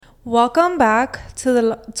Welcome back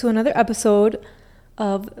to another episode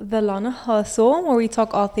of the Lana Hustle, where we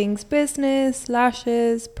talk all things business,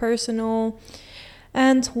 lashes, personal,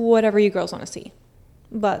 and whatever you girls want to see.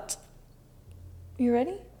 But you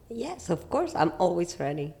ready? Yes, of course. I'm always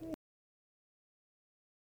ready.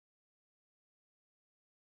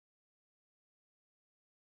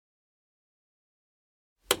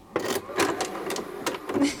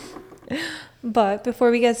 But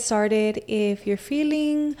before we get started, if you're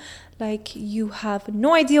feeling like you have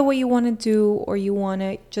no idea what you want to do or you want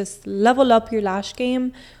to just level up your lash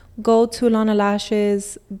game, go to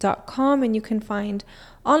lanalashes.com and you can find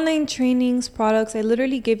online trainings, products. I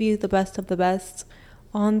literally give you the best of the best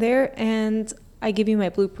on there, and I give you my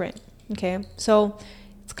blueprint. Okay, so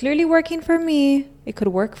it's clearly working for me. It could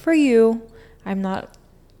work for you. I'm not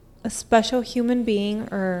a special human being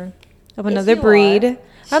or of another breed.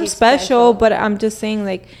 I'm special, but I'm just saying,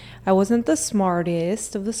 like, I wasn't the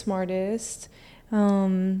smartest of the smartest. I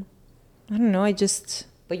don't know.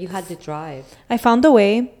 But you had the drive. I found a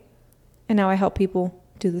way, and now I help people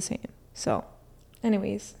do the same. So,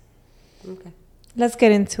 anyways. Okay. Let's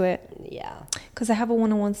get into it. Yeah. Because I have a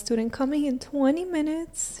one-on-one student coming in 20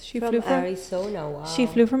 minutes. She flew from Arizona. Wow. She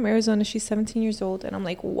flew from Arizona. She's 17 years old. And I'm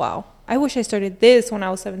like, wow. I wish I started this when I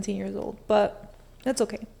was 17 years old. But that's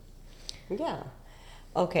okay. Yeah.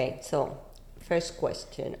 Okay, so first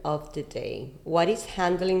question of the day. What is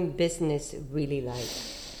handling business really like?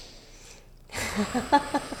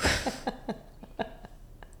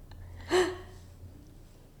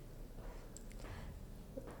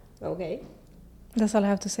 Okay. That's all I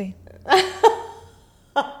have to say.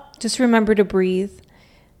 Just remember to breathe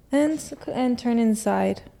and turn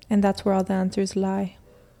inside. And that's where all the answers lie.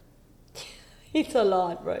 It's a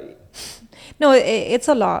lot, right? No, it's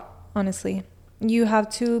a lot, honestly. You have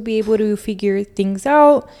to be able to figure things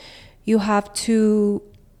out. You have to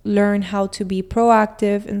learn how to be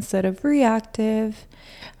proactive instead of reactive.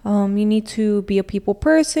 You need to be a people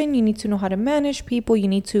person. You need to know how to manage people. You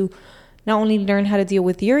need to not only learn how to deal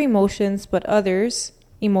with your emotions, but others'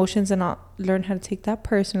 emotions, and not learn how to take that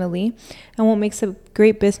personally. And what makes a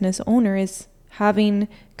great business owner is having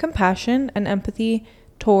compassion and empathy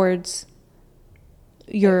towards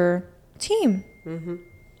your team. Mm-hmm.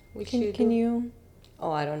 Can you?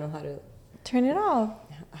 Oh, I don't know how to turn it off.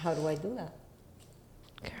 How do I do that?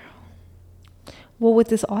 Girl. Well, with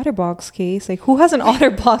this OtterBox case, like, who has an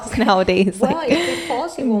OtterBox nowadays? Well, like, if it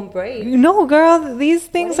falls, it won't break. No, girl. These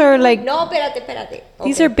things are like... No, espérate. Okay.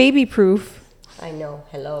 These are baby proof. I know.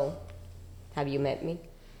 Hello. Have you met me?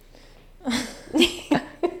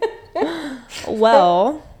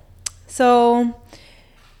 Well, so...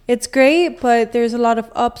 It's great, but there's a lot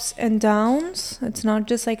of ups and downs. It's not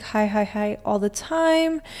just like high all the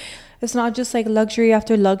time. It's not just like luxury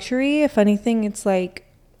after luxury. If anything, it's like,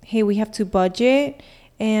 hey, we have to budget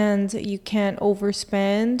and you can't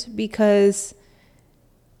overspend because,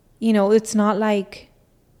 you know, it's not like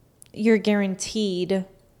you're guaranteed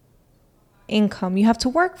income. You have to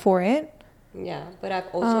work for it. Yeah, but I've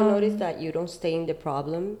also noticed that you don't stay in the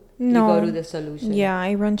problem. No. You go to the solution. Yeah,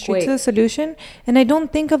 I run straight to the solution. And I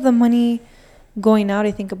don't think of the money going out.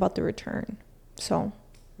 I think about the return. So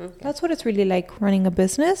that's what it's really like, running a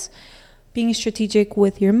business. Being strategic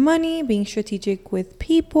with your money, being strategic with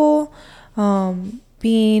people,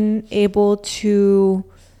 being able to,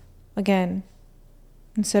 again,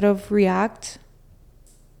 instead of react,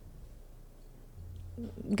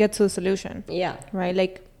 get to the solution. Yeah. Right?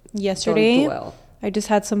 Like, yesterday, I just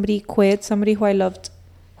had somebody quit, somebody who I loved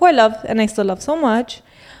and I still love so much,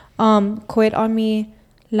 quit on me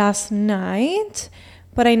last night.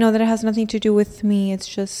 But I know that it has nothing to do with me. It's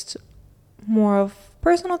just more of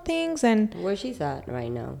personal things and where she's at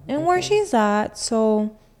right now. And where she's at.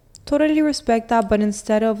 So totally respect that. But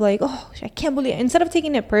instead of like, oh, I can't believe, instead of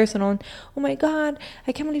taking it personal, oh my God,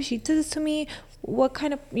 I can't believe she did this to me. What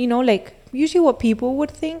kind of, you know, like usually what people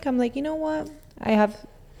would think, I'm like, you know what? I have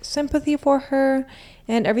sympathy for her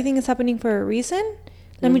and everything is happening for a reason.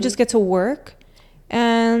 Let me just get to work.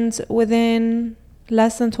 And within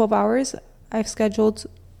less than 12 hours, I've scheduled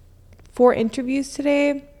 4 interviews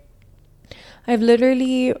today. I've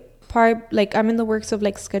literally I'm in the works of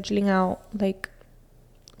like scheduling out like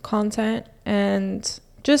content and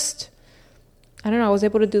just, I don't know, I was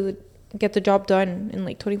able to get the job done in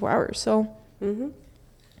like 24 hours. So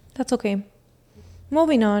that's okay.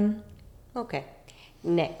 Moving on. Okay.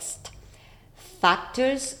 Next,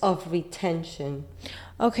 factors of retention.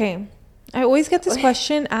 Okay, I always get this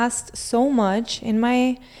question asked so much in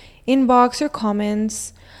my inbox or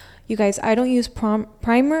comments. You guys, I don't use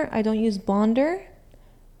primer. I don't use bonder.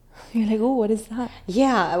 You're like, oh, what is that?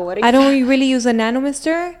 Yeah. I don't really use a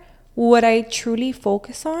nanomister what I truly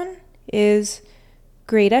focus on is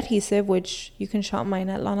great adhesive, which you can shop mine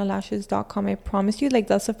at lanalashes.com. I promise you, like,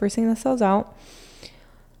 that's the first thing that sells out.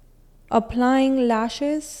 Applying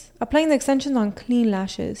the extensions on clean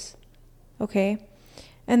lashes, okay?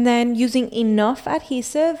 And then using enough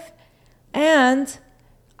adhesive and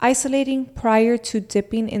isolating prior to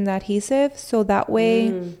dipping in the adhesive, so that way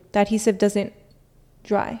the adhesive doesn't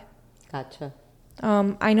dry. Gotcha.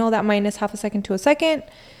 I know that mine is half a second to a second,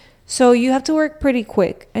 so you have to work pretty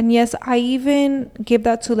quick. And yes, I even give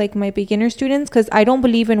that to like my beginner students, because I don't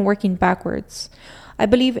believe in working backwards. I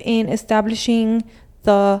believe in establishing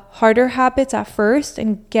the harder habits at first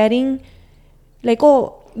and getting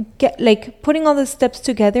putting all the steps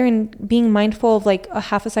together and being mindful of like a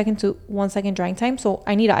half a second to 1 second drying time. So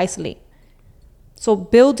I need to isolate. So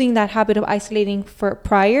building that habit of isolating for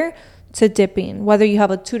prior to dipping, whether you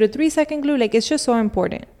have a 2 to 3 second glue, like, it's just so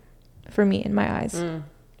important for me in my eyes.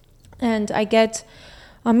 And I get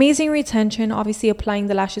amazing retention, obviously applying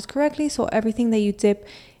the lashes correctly. So everything that you dip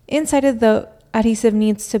inside of the adhesive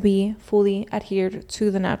needs to be fully adhered to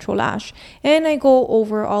the natural lash. And I go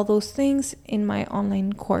over all those things in my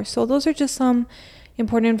online course. So those are just some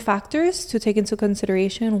important factors to take into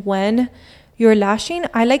consideration when you're lashing.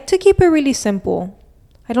 I like to keep it really simple.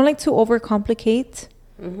 I don't like to overcomplicate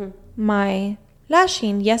my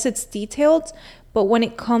lashing. Yes, it's detailed, but when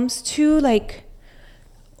it comes to like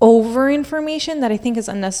over information that I think is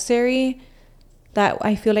unnecessary, that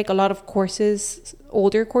I feel like a lot of courses,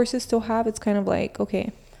 older courses still have, it's kind of like,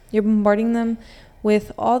 okay, you're bombarding them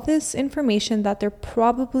with all this information that they're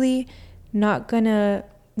probably not gonna,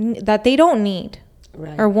 that they don't need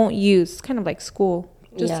or won't use. It's kind of like school.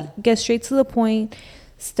 Just get straight to the point,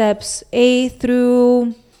 steps A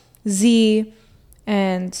through Z,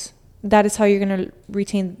 and that is how you're gonna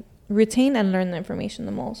retain and learn the information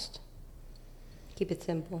the most. Keep it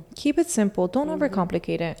simple. Keep it simple. Don't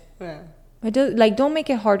overcomplicate it. Yeah. Don't make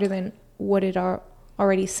it harder than what it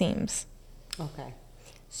already seems. Okay.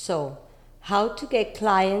 So, how to get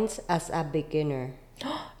clients as a beginner?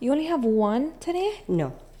 You only have one today?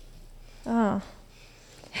 No. Ah.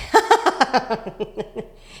 Have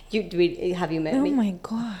you met me? Oh my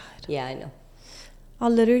God. Yeah, I know. I'll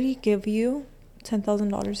literally give you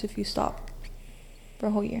 $10,000 if you stop for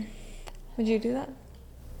a whole year. Would you do that?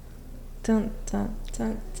 Dun, dun,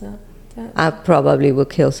 dun, dun, dun. I probably will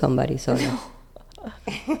kill somebody, so no.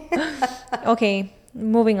 Okay,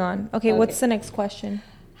 moving on. Okay, what's the next question?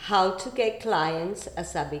 How to get clients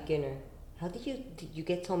as a beginner? How did you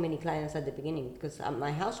get so many clients at the beginning? Because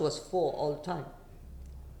my house was full all the time.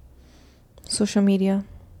 Social media.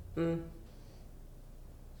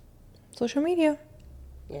 Social media.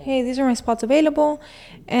 Yeah. Hey, these are my spots available.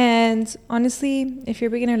 And honestly, if you're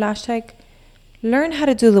a beginner lash tech, learn how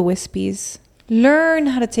to do the wispies. Learn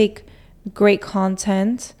how to take great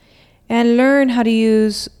content. And learn how to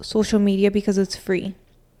use social media because it's free.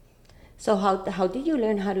 So how did you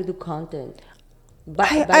learn how to do content?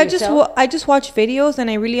 I just watched videos and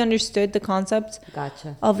I really understood the concept.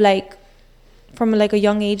 Gotcha. Of like, from like a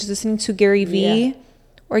young age, listening to Gary Vee,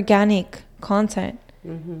 organic content.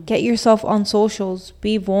 Get yourself on socials,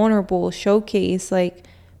 be vulnerable, showcase, like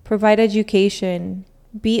provide education,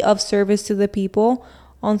 be of service to the people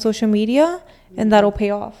on social media, and that'll pay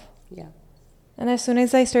off. Yeah. And as soon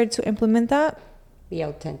as I started to implement that, be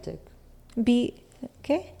authentic.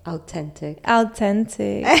 Authentic.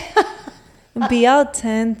 Be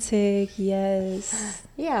authentic, yes.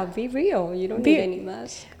 Yeah, be real. You don't need any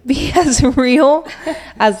mask. Be as real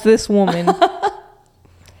as this woman.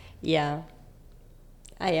 Yeah,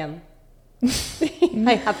 I am.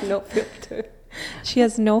 I have no filter. She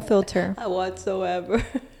has no filter whatsoever.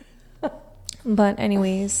 But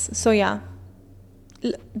anyways, so yeah.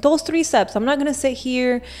 Those 3 steps. I'm not going to sit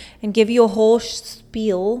here and give you a whole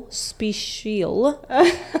spiel.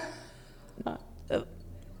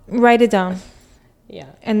 Write it down. Yeah.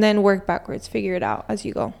 And then work backwards. Figure it out as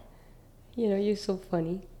you go. You know, you're so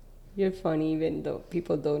funny. You're funny even though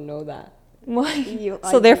people don't know that. What?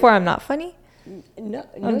 So therefore I'm not funny? No,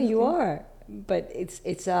 you are. But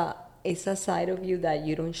it's a side of you that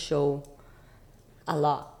you don't show a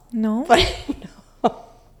lot. No? No.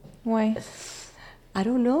 Why? I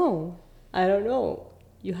don't know.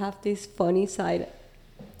 You have this funny side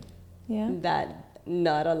that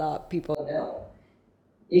not a lot of people know.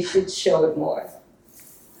 You should show it more.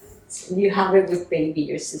 You have it with baby,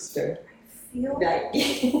 your sister. I feel like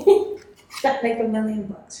like $1 million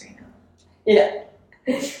right now. Yeah.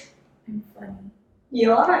 I'm funny.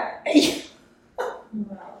 You are.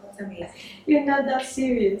 Wow, that's amazing. You're not that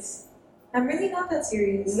serious. I'm really not that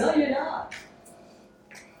serious. No, you're not.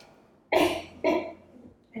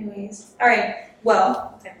 Anyways. Anyways. All right.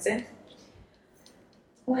 Well, what time is it?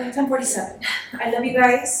 Well, 10:47. I love you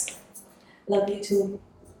guys. Love you too.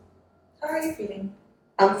 How are you feeling?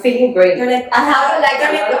 I'm feeling great. You're like, I have like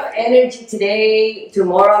a lot of energy today.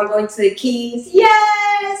 Tomorrow I'm going to the Keys.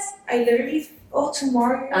 Yes! I literally,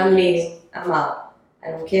 tomorrow. I'm leaving. I'm out.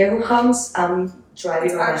 I don't care who comes. I'm driving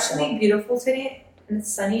It's by actually myself. beautiful today, and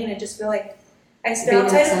it's sunny, and I just feel like I stand Being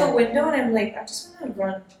outside of the outside. window, and I'm like, I just want to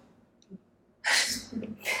run.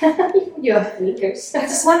 You have sneakers. I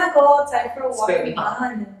just want to go outside for a It's walk very and hot.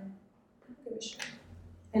 run.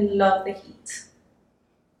 And I love the heat.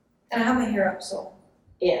 And I have my hair up, so.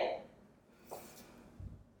 Yeah.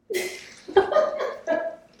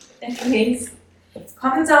 Anyways,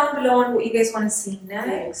 comment down below on what you guys want to see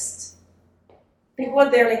next. People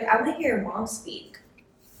are there like, I want to hear your mom speak.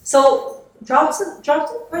 So drop some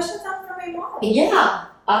questions down for my mom. Yeah,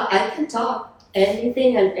 I can talk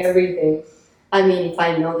anything and everything. I mean, if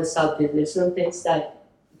I know the subject, there's some things that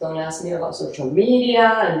don't ask me about social media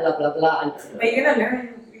and blah blah blah. And, But you're gonna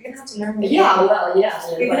learn. You're gonna have to learn. yeah, well, yeah.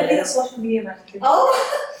 You're gonna be the social media manager. Oh.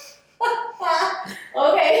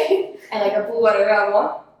 Okay. And I can put whatever I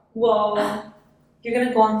want. Well, you're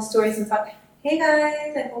gonna go on the stories and talk. Hey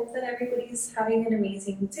guys, I hope that everybody's having an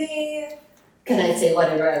amazing day. Can I say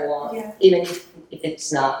whatever I want? Yeah. Even if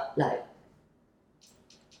it's not like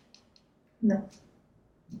No.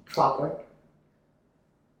 proper.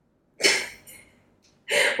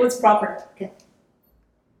 What's proper?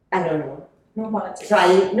 I don't know. No politics.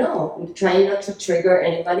 Trying not to trigger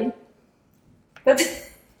anybody. But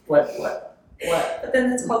What?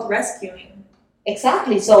 then it's called rescuing.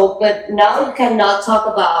 Exactly. So, but now you cannot talk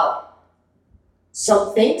about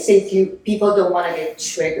some things if people don't want to get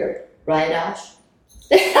triggered, right, Ash?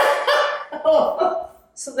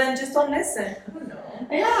 So then just don't listen. I don't know.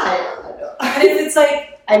 Yeah, I know. And if it's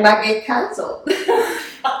like, I might get cancelled.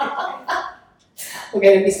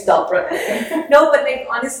 Okay, let me stop right there. no, but like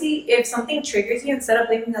honestly, if something triggers you, instead of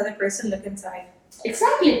blaming the other person, look inside.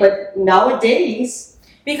 Exactly, but nowadays,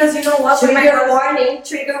 Because you know what? When my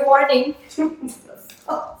trigger brother- warning.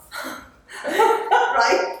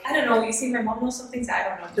 Right? I don't know. You see, my mom knows some things I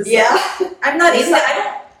don't know. 'Cause, Yeah. I'm not in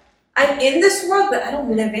that. I'm in this world, but I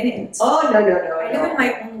don't live in it. Oh, no. I live in my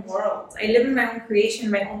own world. I live in my own creation,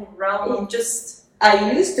 my own realm. Just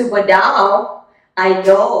I used to, but now I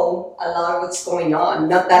know a lot of what's going on.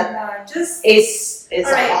 Not that just it's All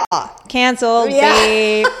right. a lot. canceled, Yeah.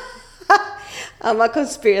 babe. I'm a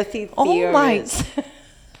conspiracy theorist. Oh my.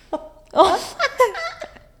 Oh.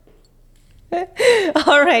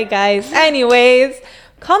 All right, guys. Anyways,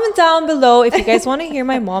 comment down below if you guys want to hear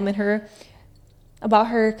my mom and her about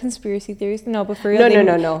her conspiracy theories. No, but for real,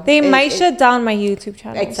 No. They might shut down my YouTube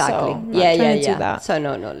channel. Exactly. So I'm not trying to do that. So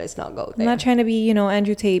no, let's not go I'm there. not trying to be,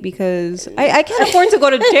 Andrew Tate because I can't afford to go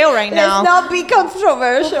to jail right now. Let's not be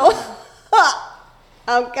controversial.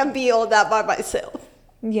 I can be all that by myself.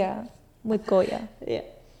 Yeah, with Goya. Yeah.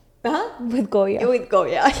 Huh? With Goya. With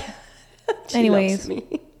Goya. She Anyways. loves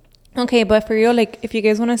me. Okay, but for real, like, if you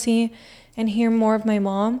guys want to see and hear more of my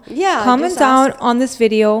mom, Yeah, comment just down ask. on this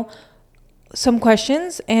video some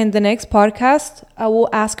questions, and the next podcast I will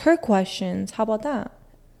ask her questions. How about that?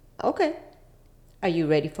 Okay. Are you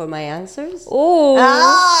ready for my answers? Oh,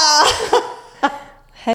 Ah!